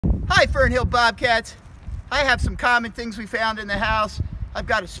Hi, Fernhill Bobcats. I have some common things we found in the house. I've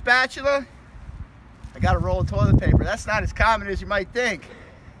got a spatula. I got a roll of toilet paper. That's not as common as you might think.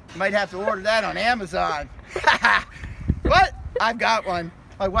 You might have to order that on Amazon. But I've got one.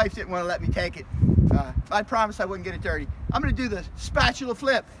 My wife didn't want to let me take it. I promised I wouldn't get it dirty. I'm going to do the spatula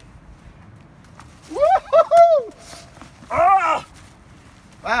flip. Woo-hoo-hoo! Oh!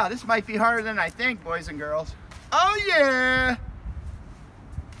 Wow, this might be harder than I think, boys and girls. Oh, yeah!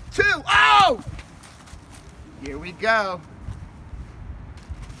 2. Oh! Here we go.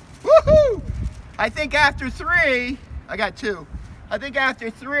 Woohoo! I think after 3, I got 2. I think after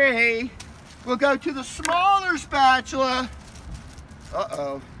 3, we'll go to the smaller spatula.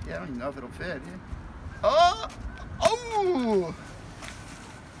 Uh-oh. Yeah, I don't even know if it'll fit. Oh! Oh!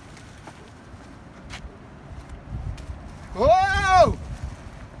 Whoa!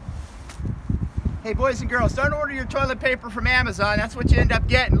 Hey, boys and girls, don't order your toilet paper from Amazon. That's what you end up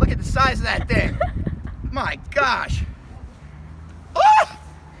getting. Look at the size of that thing. My gosh. Oh!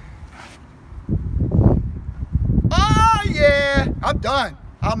 Oh, yeah. I'm done.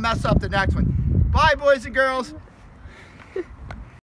 I'll mess up the next one. Bye, boys and girls.